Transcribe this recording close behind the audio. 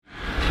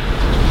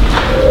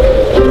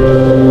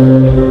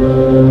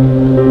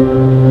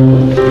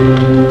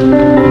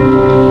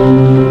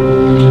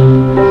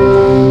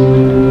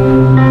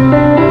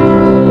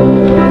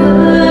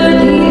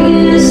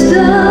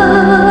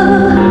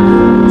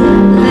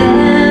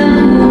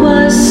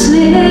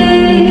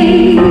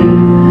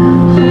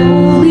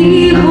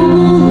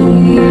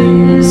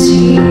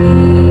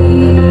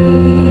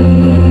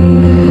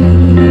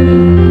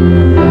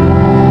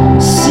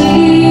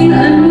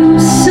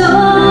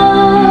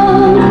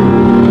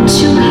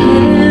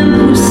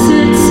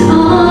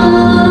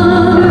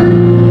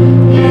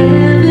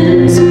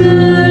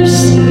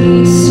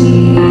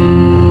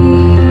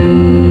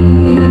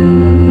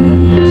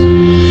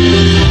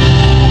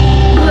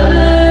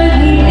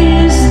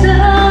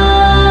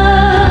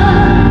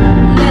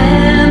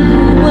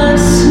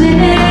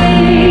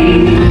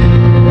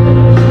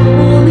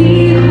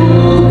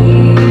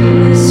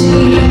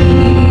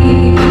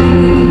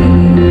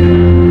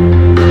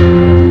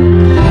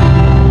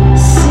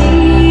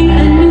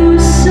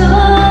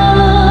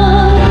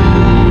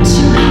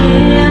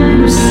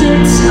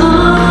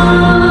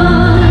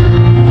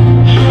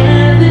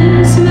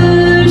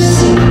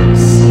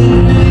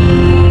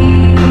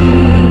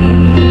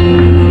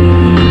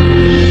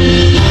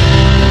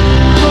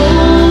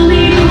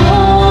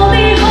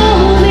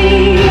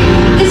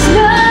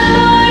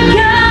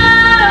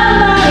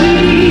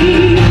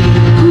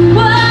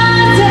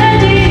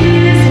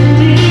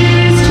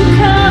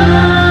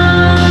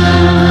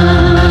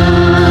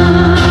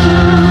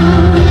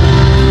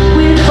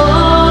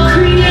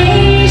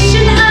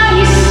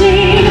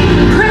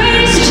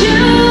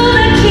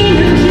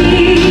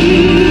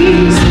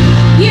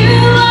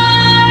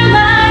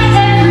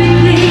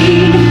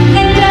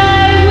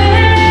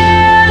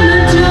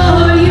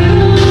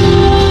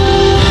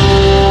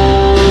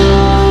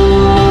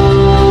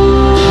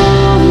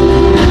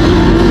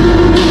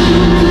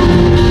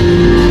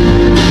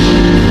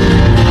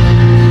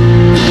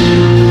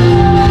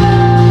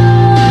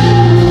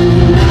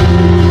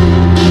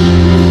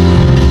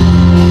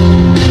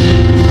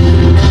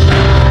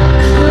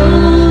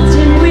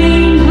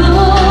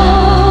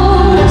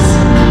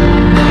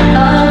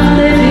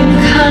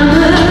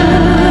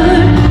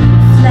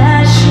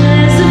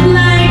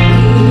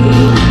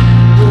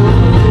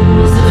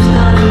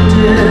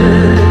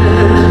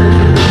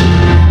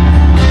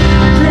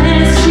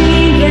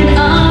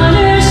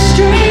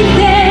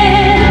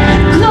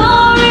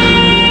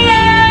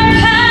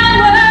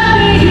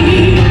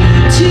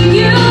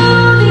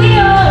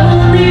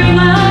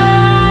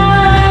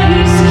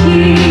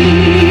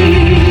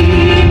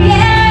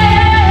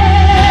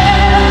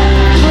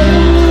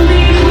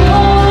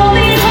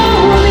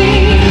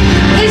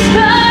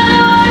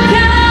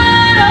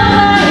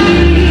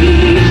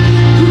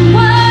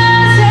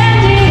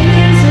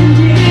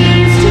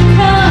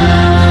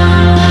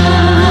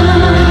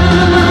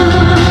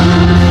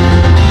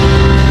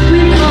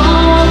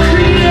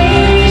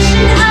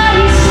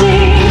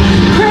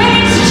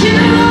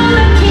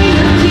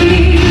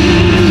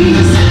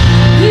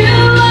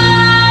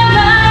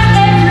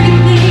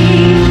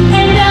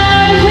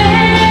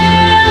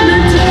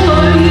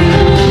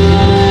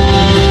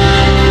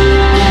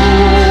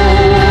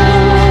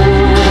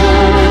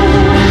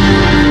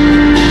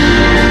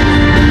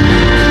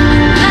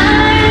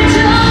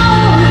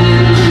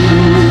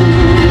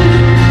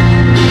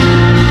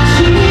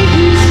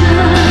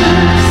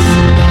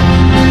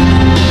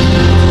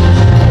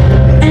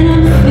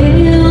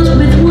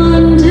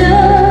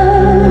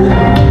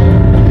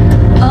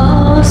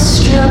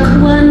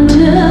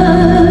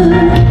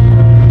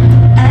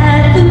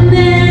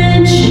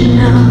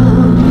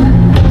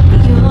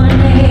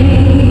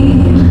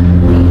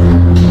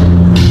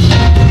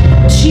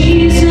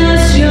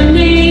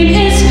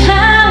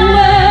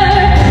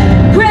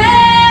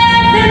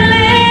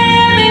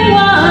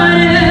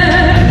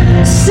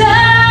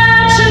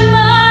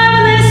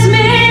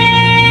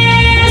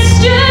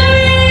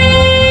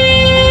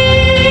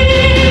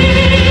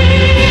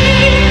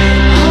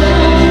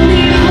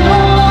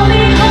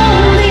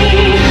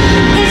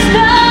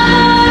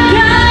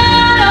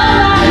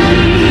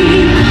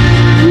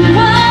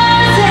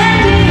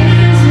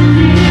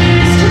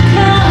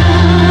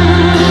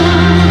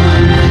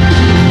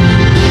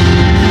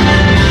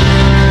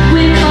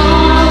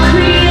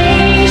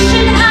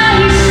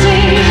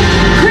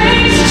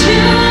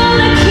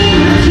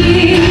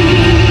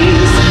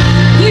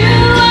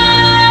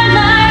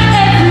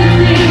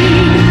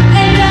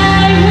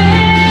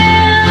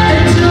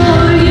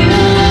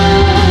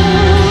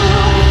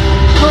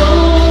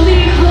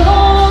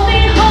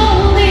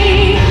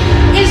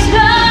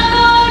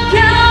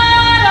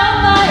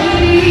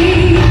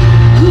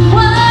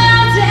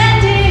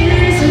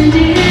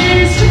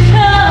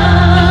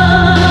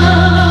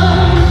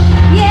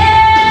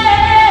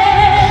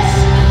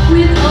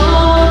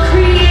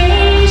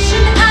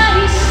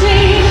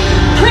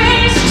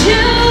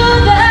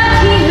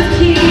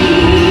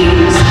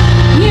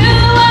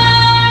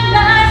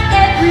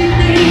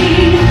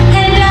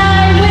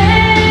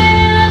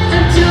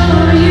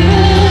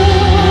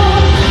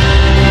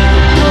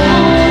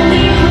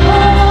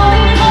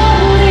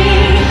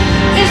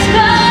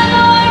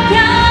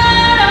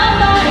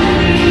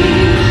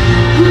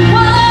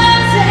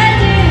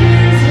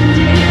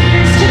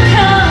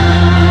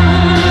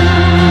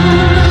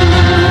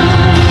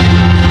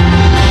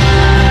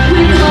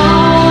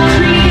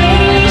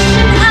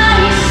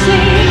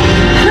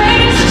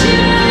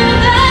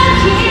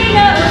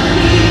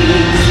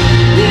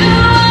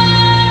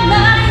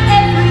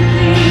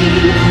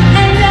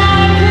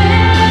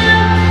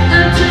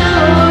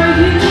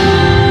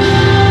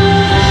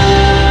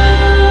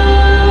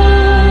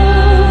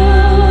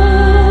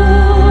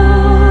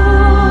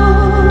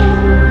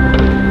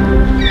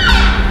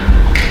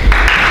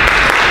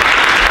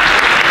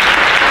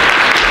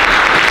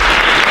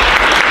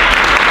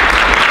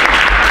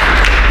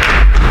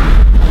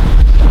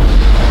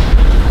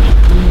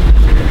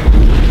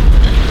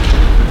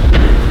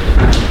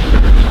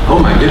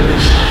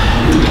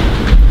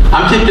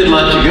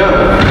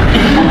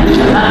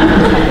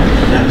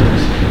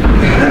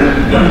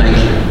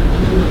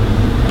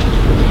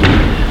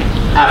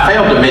I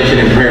failed to mention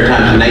in prayer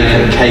times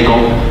Nathan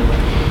Cagle,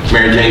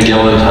 Mary Jane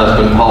Gillen's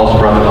husband, Paul's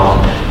brother-in-law,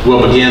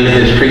 will begin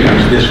his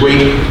treatments this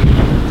week.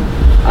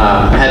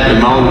 Had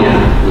pneumonia,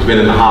 was been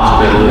in the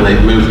hospital, and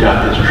they've moved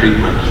up his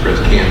treatments for his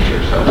cancer.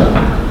 So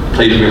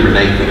please remember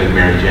Nathan and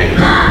Mary Jane.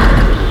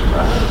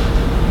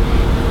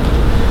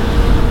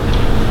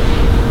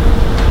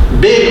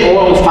 Big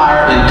oil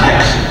fire in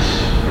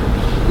Texas.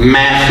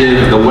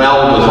 Massive. The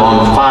well was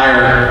on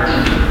fire.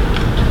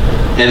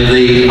 And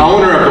the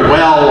owner of the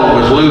well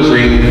was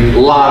losing a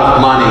lot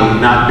of money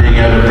not being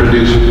able to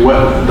produce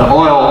the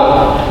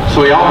oil.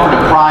 So he offered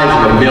a prize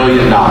of $1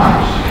 million.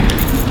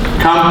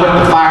 Come put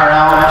the fire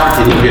out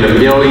and you get $1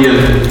 million.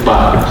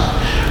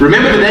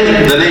 Remember the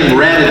name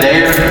Red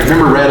Adair?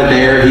 Remember Red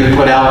Adair? He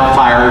put out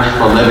fires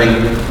for a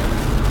living.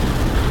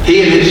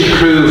 He and his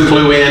crew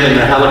flew in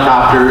their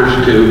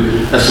helicopters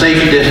to a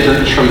safe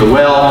distance from the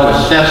well to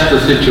assess the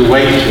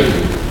situation.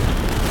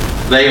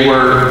 They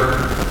were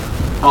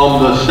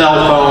on the cell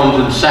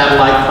phones and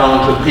satellite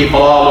phones with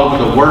people all over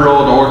the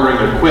world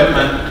ordering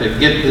equipment to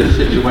get this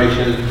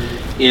situation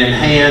in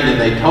hand, and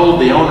they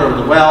told the owner of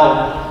the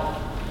well,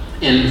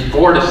 in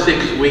 4 to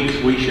 6 weeks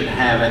we should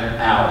have it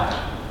out.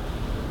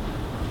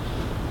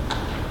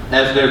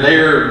 As they're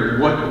there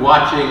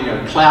watching,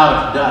 a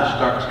cloud of dust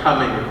starts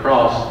coming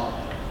across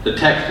the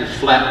Texas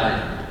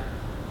flatland.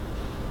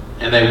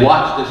 And they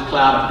watched this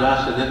cloud of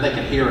dust, and then they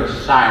could hear a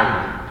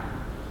siren.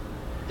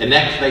 And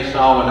next they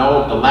saw an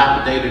old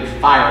dilapidated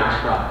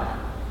fire truck.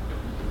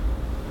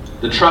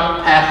 The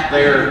truck passed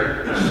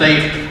their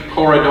safe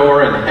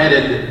corridor and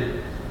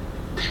headed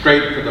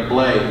straight for the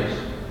blaze.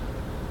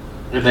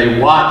 And they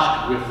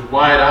watched with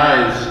wide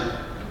eyes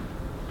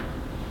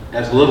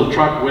as the little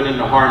truck went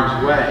into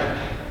harm's way.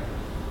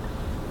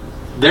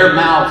 Their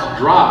mouths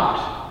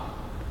dropped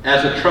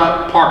as the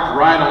truck parked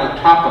right on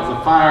top of the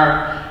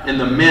fire, and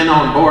the men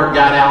on board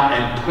got out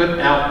and put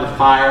out the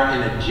fire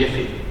in a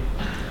jiffy.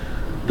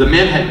 The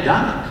men had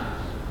done it.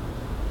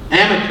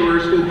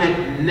 Amateurs who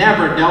had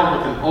never dealt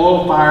with an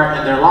oil fire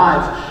in their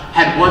lives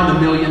had won the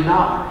 $1 million.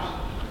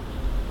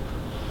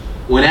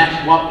 When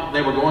asked what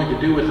they were going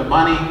to do with the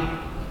money,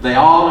 they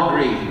all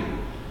agreed.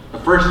 The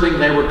first thing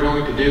they were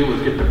going to do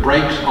was get the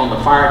brakes on the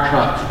fire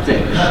truck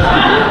fixed.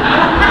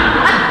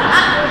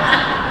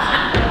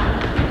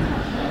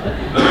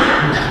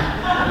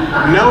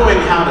 Knowing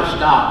how to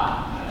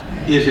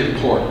stop is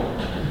important.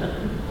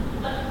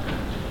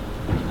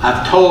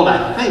 I've told,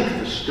 I think,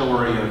 the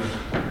story of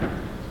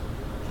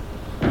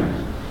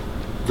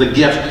the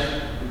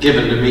gift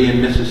given to me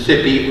in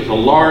Mississippi. It was a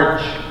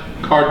large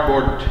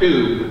cardboard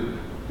tube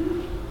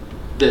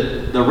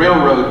that the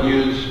railroad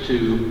used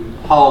to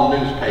haul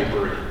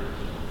newspaper in,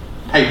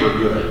 paper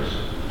goods.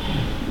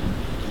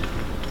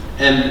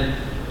 And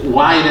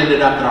why it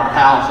ended up at our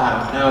house,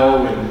 I don't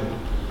know. And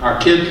our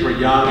kids were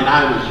young, and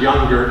I was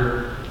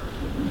younger.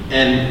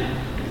 And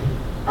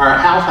our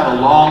house had a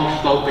long,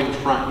 sloping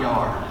front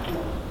yard.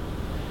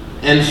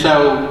 And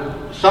so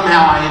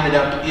somehow I ended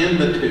up in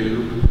the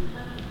tube,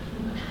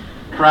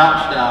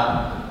 crouched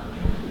out,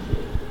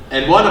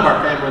 and one of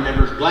our family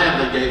members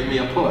gladly gave me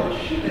a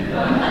push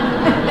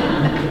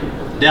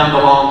down the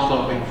long,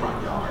 sloping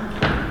front yard.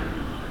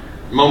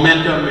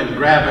 Momentum and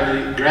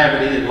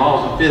gravity and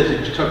laws of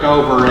physics took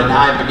over, and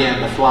I began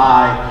to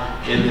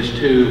fly in this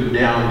tube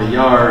down the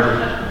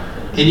yard.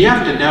 And you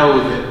have to know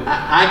that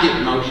I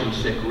get motion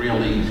sick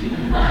real easy.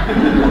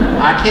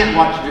 I couldn't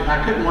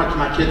watch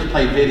my kids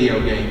play video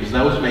games.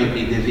 Those made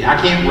me dizzy. I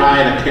can't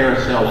ride a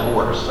carousel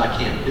horse. I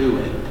can't do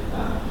it.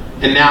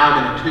 And now I'm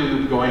in a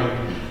tube going,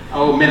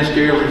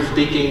 ministerially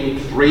speaking,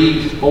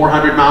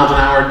 400 miles an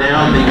hour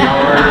down the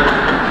yard.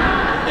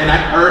 And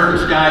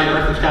earth and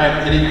sky,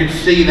 and you can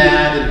see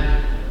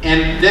that.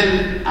 And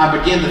then I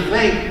begin to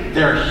think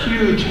there are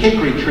huge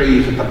hickory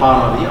trees at the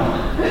bottom of the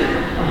yard.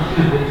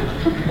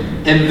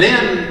 And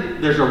then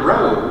there's a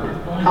road,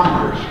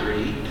 Commerce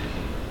Street.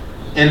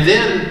 And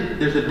then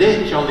there's a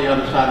ditch on the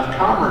other side of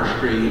Commerce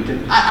Street.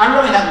 And I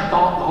really hadn't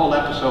thought the whole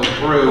episode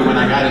through when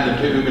I got in the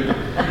tube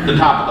at the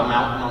top of the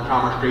mountain on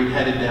Commerce Street,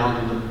 headed down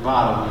to the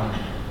bottom.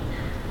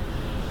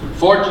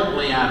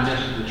 Fortunately, I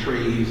missed the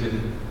trees,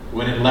 and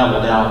when it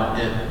leveled out,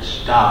 it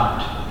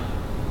stopped.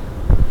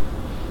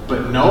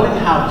 But knowing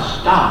how to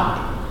stop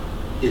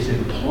is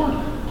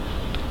important.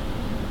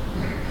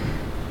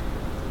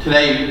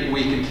 Today,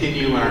 we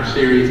continue in our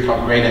series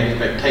called Great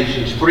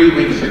Expectations. 3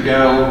 weeks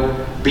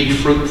ago, be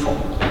fruitful.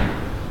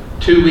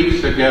 2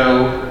 weeks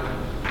ago,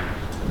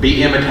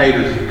 be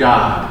imitators of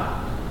God.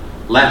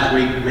 Last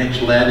week, Mitch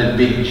led in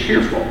being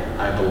cheerful,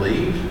 I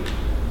believe.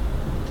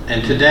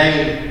 And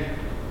today,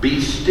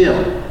 be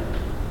still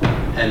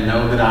and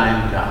know that I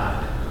am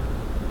God.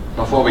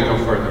 Before we go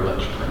further,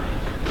 let's pray.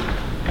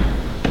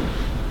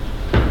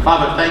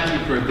 Father, thank you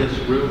for this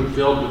room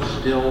filled with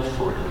still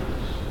friends.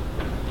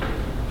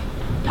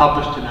 Help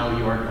us to know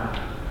you are God.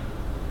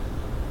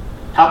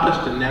 Help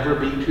us to never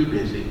be too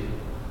busy,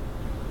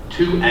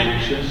 too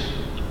anxious,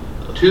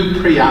 too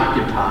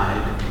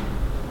preoccupied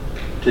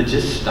to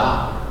just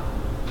stop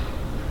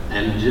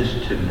and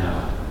just to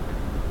know.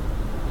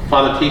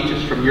 Father, teach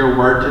us from your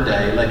word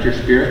today. Let your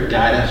Spirit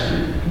guide us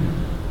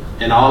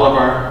in all of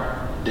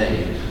our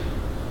days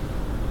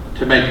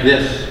to make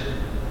this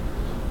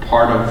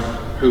part of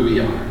who we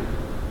are.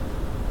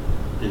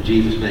 In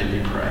Jesus' name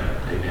we pray.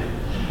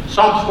 Amen.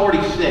 Psalms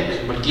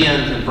 46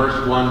 begins in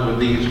verse 1 with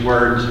these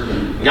words,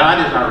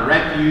 God is our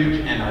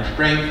refuge and our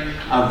strength,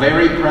 a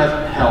very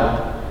present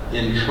help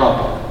in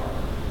trouble.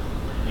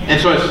 And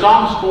so as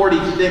Psalms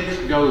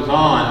 46 goes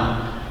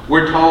on,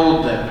 we're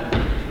told that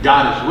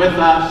God is with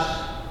us,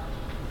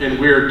 and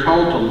we're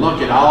told to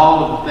look at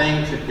all of the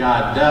things that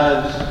God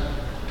does.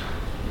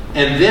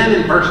 And then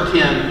in verse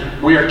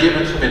 10, we are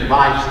given some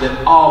advice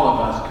that all of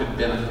us could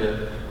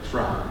benefit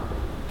from.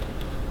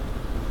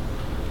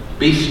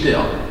 Be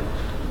still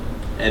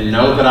and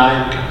know that I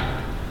am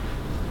God.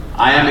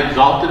 I am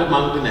exalted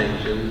among the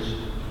nations.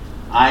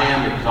 I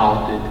am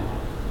exalted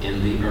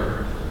in the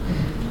earth.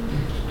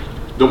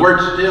 The word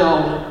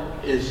still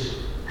is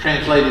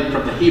translated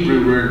from the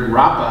Hebrew word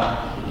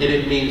rapa, and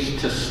it means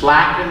to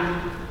slacken,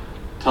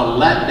 to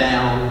let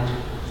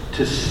down,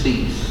 to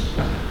cease.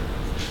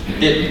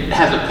 It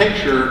has a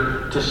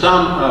picture to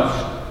some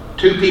of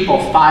two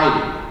people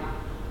fighting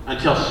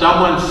until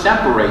someone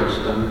separates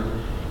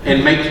them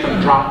and makes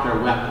them drop their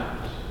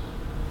weapons.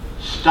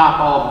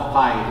 Stop all the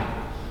fighting.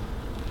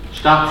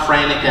 Stop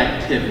frantic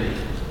activity.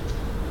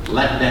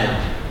 Let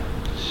down.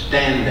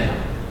 Stand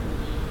down.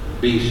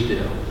 Be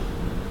still.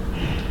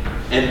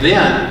 And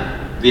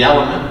then the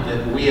element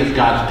that we as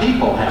God's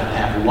people have to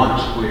have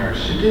once we are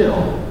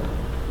still,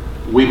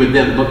 we would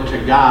then look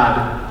to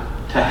God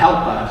to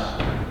help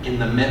us in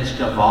the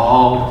midst of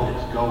all that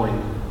is going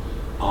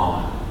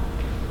on.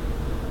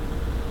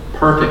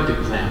 Perfect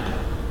example.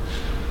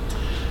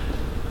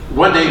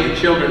 One day the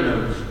children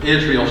of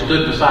Israel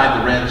stood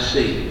beside the Red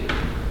Sea.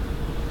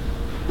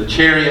 The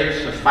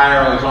chariots of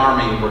Pharaoh's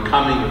army were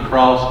coming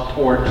across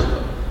towards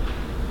them.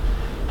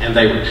 And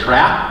they were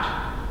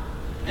trapped,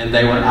 and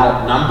they were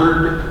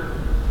outnumbered,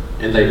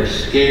 and they were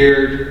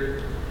scared,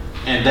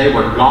 and they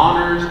were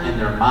goners in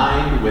their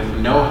mind with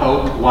no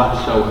hope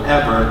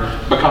whatsoever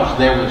because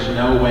there was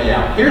no way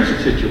out. Here's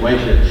the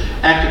situation.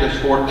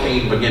 Exodus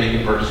 14, beginning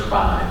in verse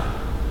 5.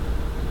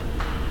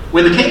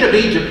 When the king of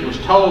Egypt was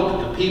told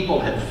that the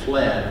people had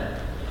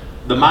fled,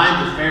 the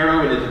minds of Pharaoh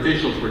and his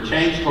officials were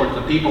changed towards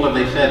the people, and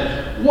they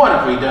said, what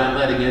have we done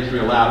letting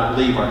Israel out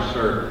and leave our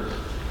servants?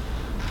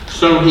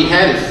 So he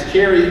had his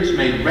chariots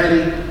made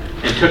ready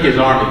and took his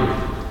army with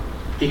him.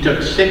 He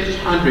took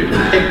 600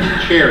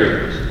 picked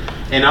chariots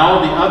and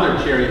all the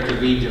other chariots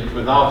of Egypt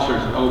with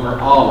officers over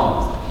all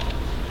of them.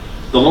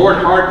 The Lord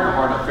hardened the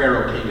heart of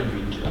Pharaoh, king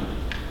of Egypt,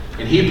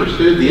 and he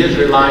pursued the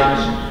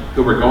Israelites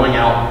who were going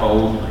out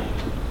boldly.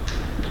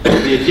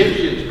 The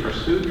Egyptians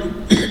pursued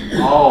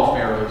them, all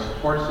Pharaoh's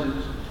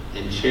horses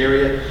and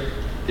chariots,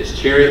 his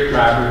chariot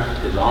drivers,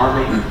 his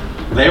army.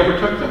 They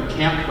overtook them,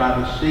 camped by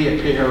the sea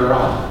at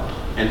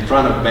Pi-hahiroth in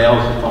front of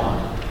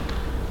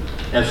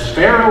Baal-zephon. As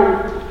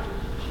Pharaoh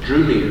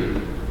drew near,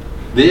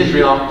 the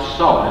Israelites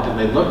saw it, and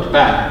they looked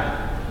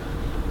back,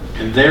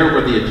 and there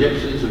were the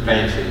Egyptians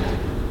advancing on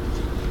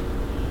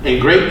them. In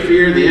great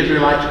fear, the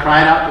Israelites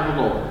cried out to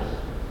the Lord,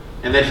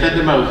 and they said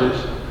to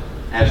Moses,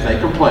 as they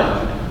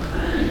complained,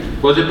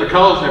 was it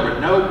because there were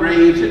no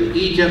graves in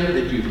Egypt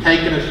that you've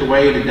taken us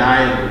away to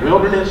die in the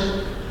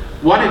wilderness?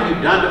 What have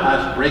you done to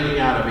us bringing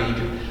out of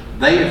Egypt?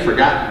 They have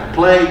forgotten the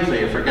plagues. They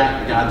have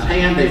forgotten God's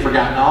hand. They've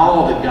forgotten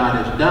all that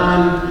God has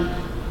done.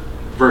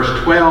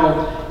 Verse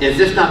 12, is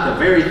this not the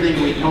very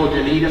thing we told you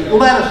in Egypt?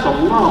 Let us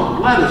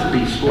alone. Let us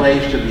be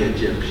slaves to the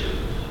Egyptians.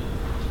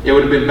 It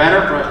would have been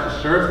better for us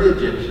to serve the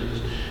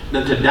Egyptians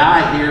than to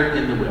die here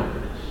in the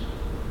wilderness.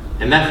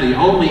 And that's the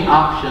only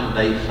option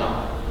they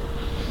saw.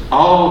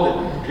 All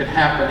that could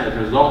happen as a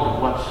result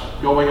of what's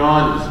going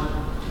on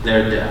is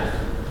their death.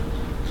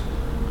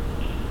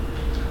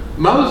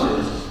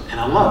 Moses, and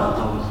I love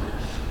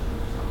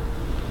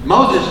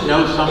Moses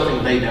knows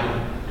something they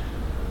don't.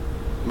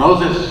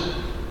 Moses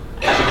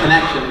has a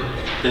connection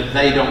that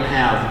they don't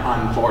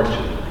have,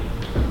 unfortunately.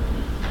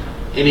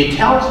 And he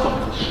tells them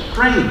the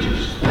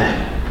strangest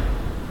thing.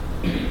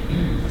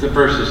 It's in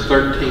verses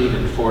 13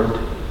 and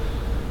 14.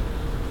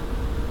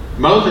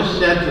 Moses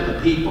said to the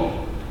people,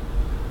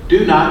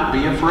 do not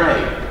be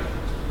afraid.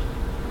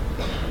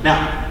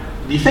 Now,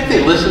 do you think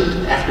they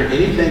listened after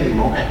anything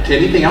to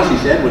anything else he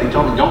said when he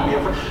told them don't be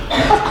afraid?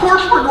 Of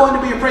course we're going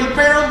to be afraid.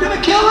 Pharaoh's going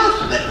to kill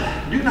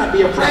us. Do not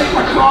be afraid.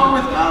 What's wrong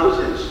with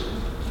Moses?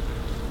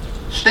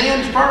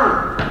 Stand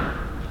firm.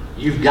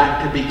 You've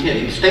got to be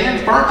kidding.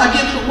 Stand firm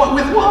against what?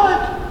 With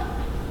what?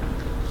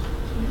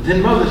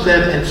 Then Moses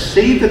said, and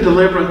see the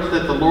deliverance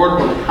that the Lord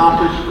will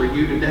accomplish for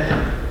you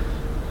today.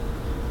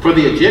 For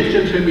the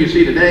Egyptians whom you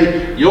see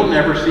today, you'll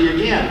never see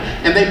again.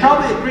 And they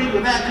probably agreed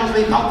with that because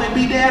they thought they'd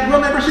be dead. We'll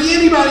never see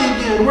anybody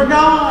again. We're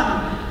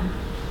gone.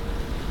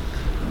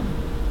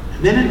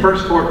 And then in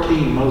verse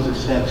 14, Moses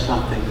said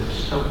something that's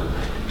so good.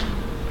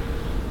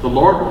 The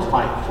Lord will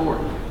fight for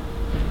you.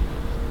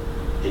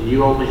 And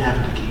you only have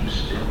to keep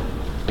still.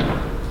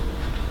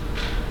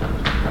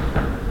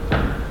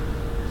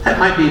 That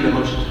might be the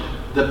most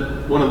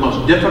one of the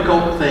most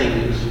difficult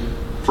things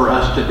for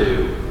us to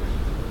do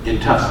in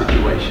tough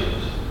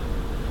situations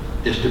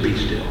is to be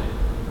still.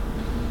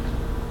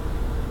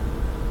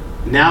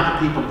 Now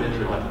the people of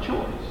Israel have a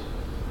choice.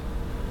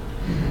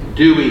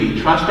 Do we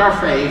trust our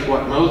faith,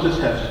 what Moses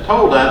has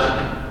told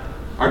us,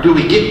 or do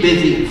we get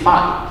busy and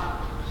fight?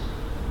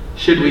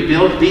 Should we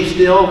be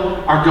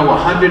still or go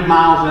 100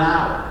 miles an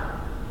hour?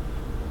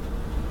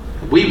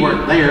 We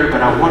weren't there,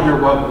 but I wonder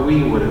what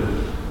we would have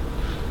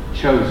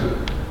chosen.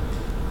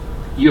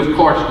 You, of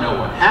course, know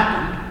what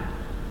happened.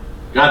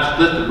 God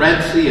split the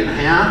Red Sea in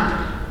half.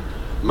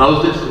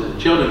 Moses and the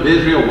children of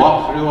Israel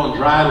walked through on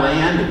dry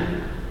land.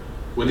 And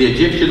when the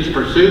Egyptians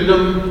pursued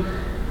them,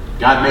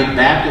 God made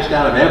Baptists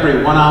out of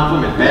every one of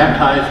them and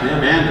baptized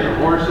them and their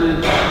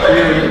horses,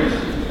 chariots.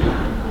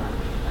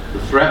 The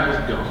threat was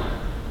gone.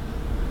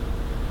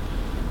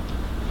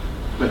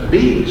 But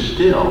being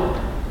still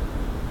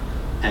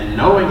and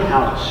knowing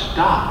how to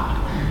stop,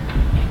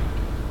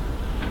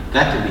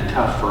 that can be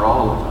tough for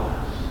all of us.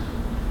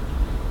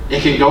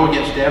 It can go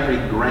against every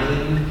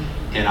grain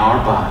in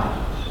our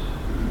bodies.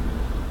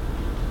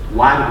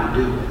 Why do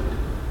we do it?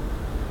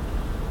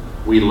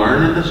 We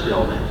learn in the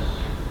stillness.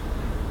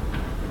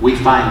 We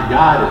find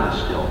God in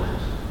the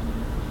stillness.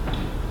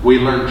 We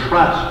learn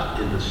trust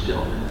in the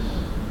stillness.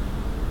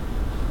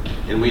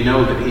 And we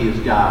know that He is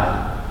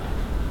God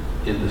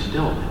in the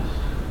stillness.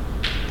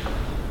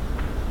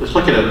 Let's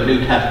look at a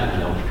New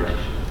Testament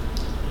illustration.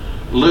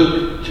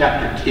 Luke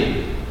chapter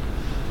 10.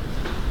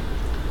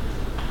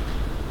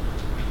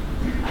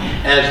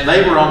 As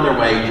they were on their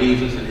way,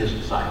 Jesus and His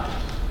disciples,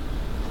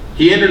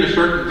 He entered a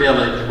certain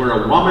village where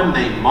a woman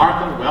named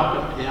Martha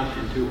welcomed Him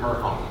into her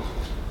home.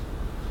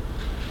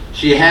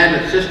 She had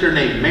a sister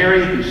named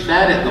Mary who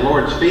sat at the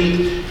Lord's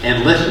feet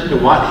and listened to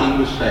what He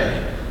was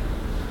saying.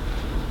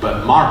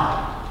 But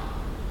Martha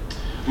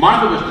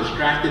was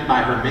distracted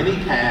by her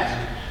many tasks,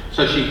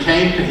 so she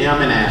came to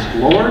Him and asked,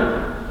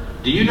 "Lord,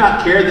 do you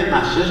not care that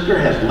my sister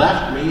has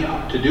left me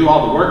to do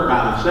all the work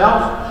by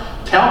myself?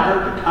 Tell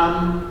her to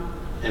come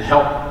and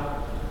help me."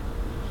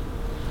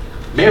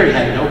 Mary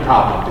had no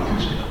problem being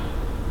still.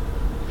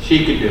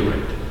 She could do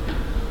it.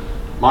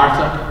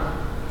 Martha,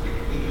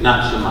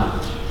 not so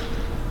much.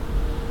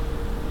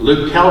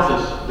 Luke tells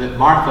us that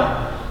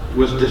Martha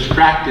was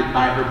distracted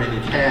by her many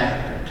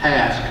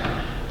tasks.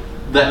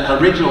 The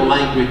original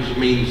language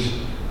means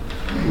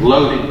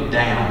loaded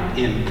down,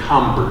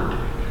 encumbered.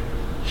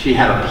 She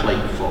had a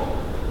plate full.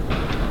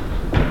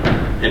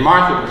 And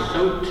Martha was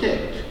so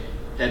ticked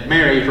at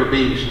Mary for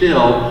being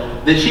still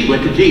that she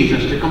went to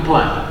Jesus to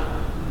complain.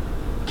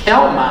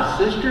 "Tell my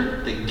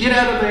sister to get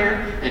out of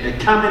there and to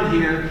come in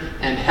here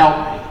and help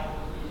me."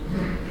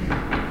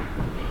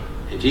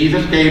 And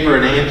Jesus gave her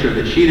an answer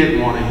that she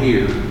didn't want to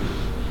hear,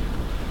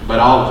 but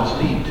all of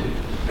us need to.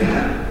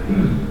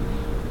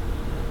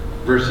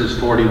 Verses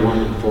 41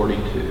 and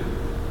 42.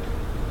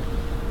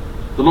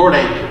 The Lord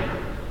answered her,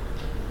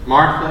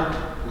 "Martha,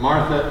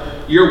 Martha,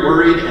 you're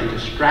worried and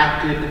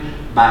distracted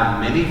by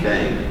many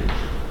things.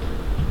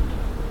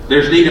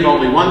 There's need of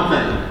only one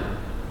thing.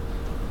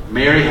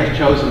 Mary has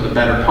chosen the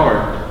better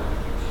part,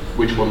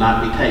 which will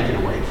not be taken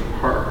away from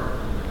her."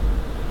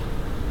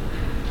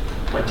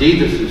 What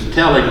Jesus is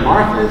telling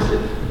Martha is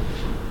that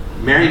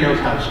Mary knows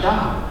how to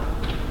stop.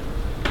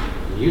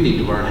 You need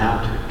to learn how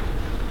to.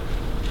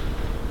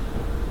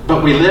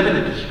 But we live in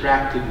a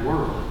distracted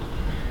world.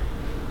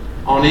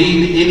 On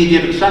any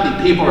given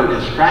Sunday, people are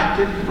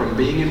distracted from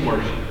being in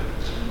worship.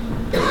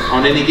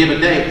 On any given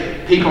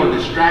day, people are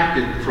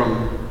distracted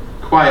from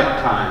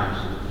quiet times,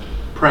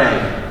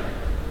 praying,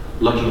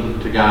 looking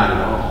to God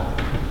at all.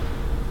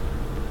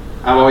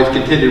 I've always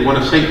contended one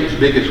of Satan's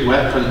biggest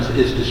weapons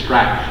is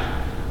distraction.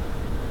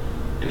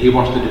 And he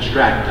wants to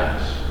distract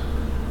us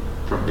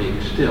from being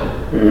still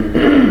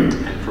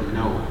and from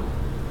knowing.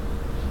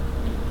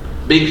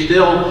 Being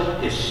still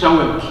is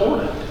so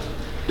important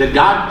that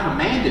God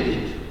commanded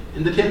it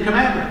in the Ten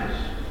Commandments,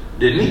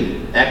 didn't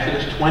He?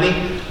 Exodus 20,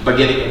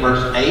 beginning at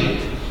verse 8.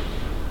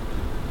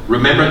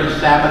 "Remember the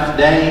Sabbath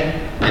day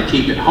and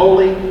keep it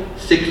holy.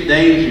 6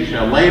 days you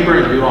shall labor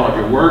and do all of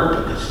your work,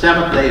 but the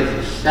seventh day is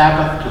the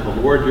Sabbath to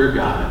the Lord your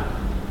God.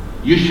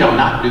 You shall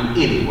not do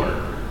any work.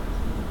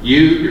 You,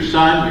 your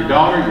son, your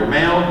daughter, your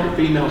male, your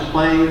female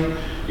slave,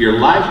 your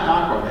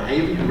livestock, or the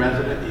alien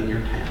resident in your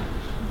towns.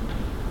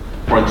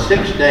 For in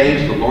 6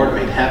 days the Lord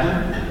made heaven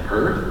and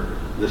earth,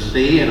 the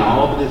sea, and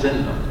all that is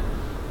in them,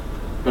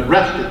 but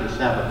rested the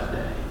seventh day.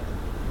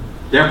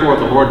 Therefore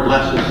the Lord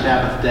blessed the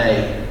Sabbath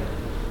day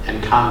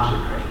and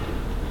consecrated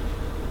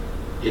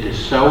it." It is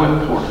so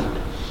important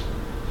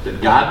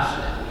that God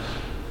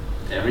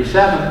says, every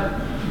Sabbath,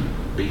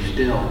 be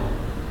still.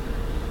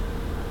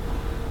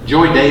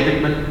 Joy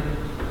Davidman,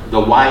 the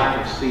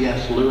wife of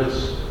C.S.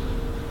 Lewis,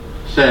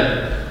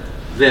 said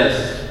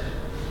this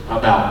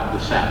about the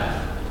Sabbath.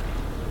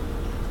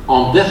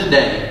 "On this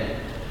day,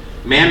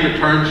 man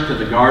returns to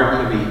the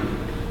Garden of Eden.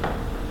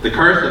 The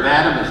curse of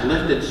Adam is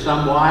lifted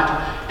somewhat,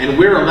 and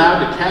we're allowed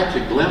to catch a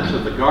glimpse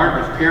of the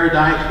Garden of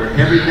Paradise where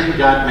everything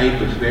God made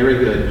was very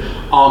good.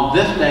 On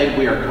this day,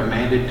 we are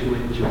commanded to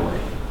enjoy.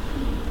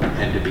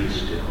 and to be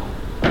still.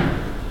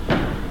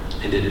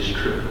 And it is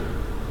true.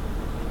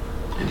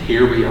 And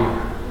here we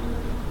are.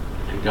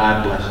 And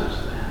God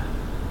blesses that.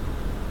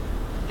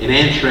 In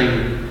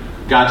answering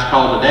God's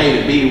call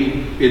today to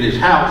be in His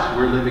house,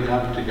 we're living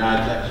up to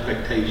God's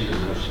expectation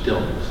of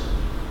stillness.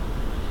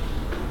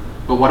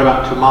 But what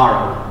about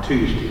tomorrow,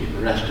 Tuesday, and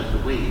the rest of the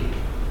week?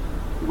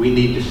 We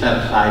need to set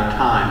aside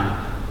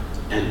time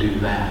and do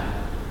that.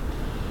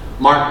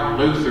 Martin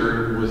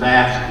Luther was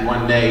asked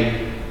one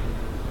day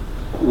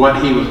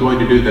what he was going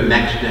to do the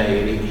next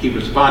day, and he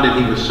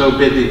responded he was so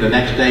busy the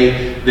next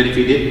day that if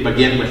he didn't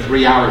begin with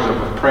 3 hours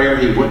of prayer,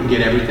 he wouldn't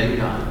get everything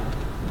done.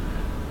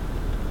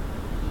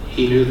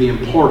 He knew the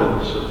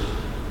importance of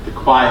the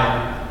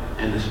quiet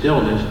and the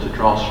stillness to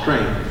draw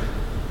strength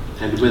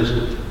and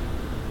wisdom.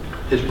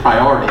 His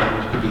priority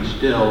was to be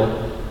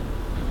still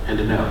and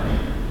to know.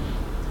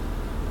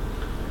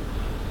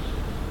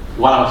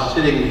 While I was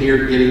sitting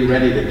here getting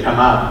ready to come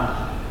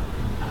up,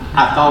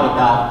 I thought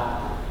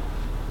about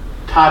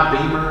Todd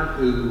Beamer,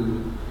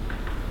 who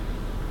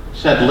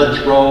said, "Let's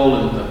roll,"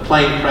 and the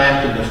plane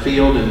crashed in the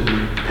field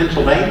in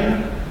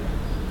Pennsylvania.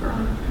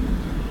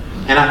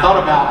 And I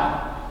thought about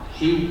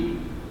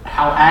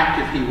how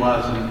active he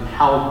was and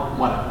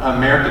what an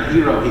American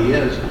hero he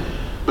is.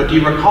 But do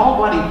you recall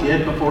what he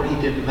did before he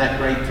did that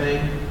great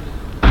thing?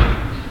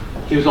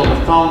 He was on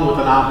the phone with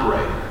an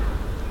operator,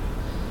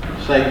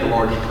 saying the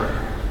Lord's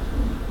Prayer,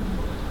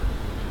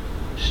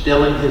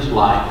 stilling his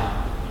life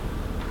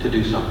to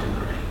do something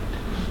great.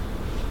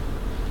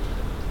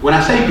 When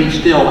I say be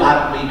still,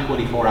 I don't mean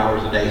 24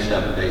 hours a day,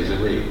 7 days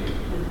a week.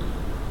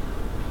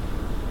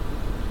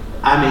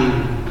 I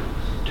mean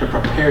to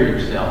prepare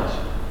yourselves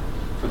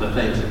for the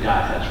things that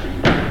God has for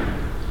you.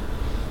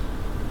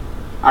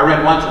 I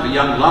read once of a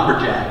young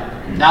lumberjack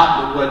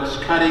out in the woods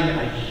cutting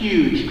a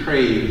huge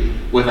tree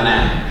with an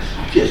axe,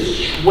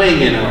 just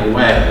swinging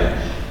away.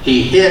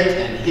 He hit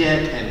and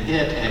hit and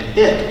hit and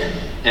hit,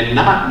 and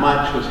not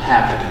much was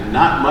happening.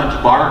 Not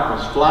much bark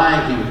was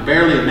flying. He was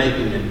barely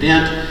making a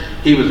dent.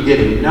 He was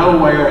getting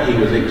nowhere. He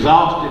was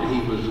exhausted.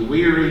 He was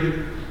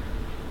weary.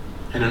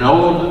 And an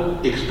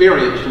old,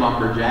 experienced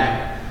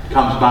lumberjack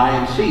comes by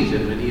and sees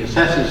him, and he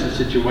assesses the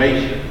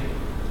situation.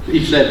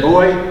 He said,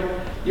 "Boy,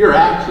 your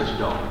axe is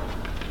dull.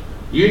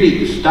 You need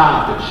to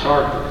stop and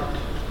sharpen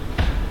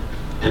it."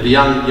 And the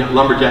young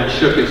lumberjack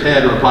shook his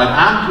head and replied,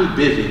 "I'm too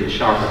busy to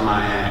sharpen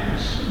my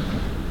axe."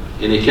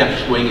 And he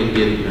kept swinging,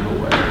 getting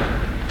nowhere.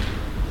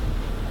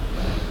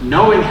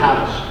 Knowing how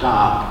to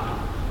stop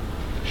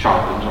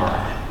sharpens our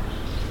axe.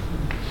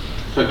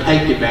 So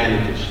take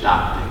advantage of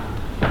stopping.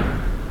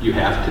 You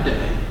have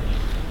today.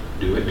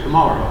 Do it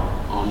tomorrow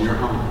on your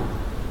own.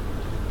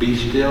 Be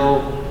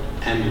still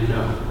and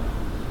know.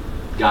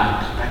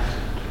 God expects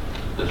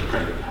it. Let's pray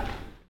together.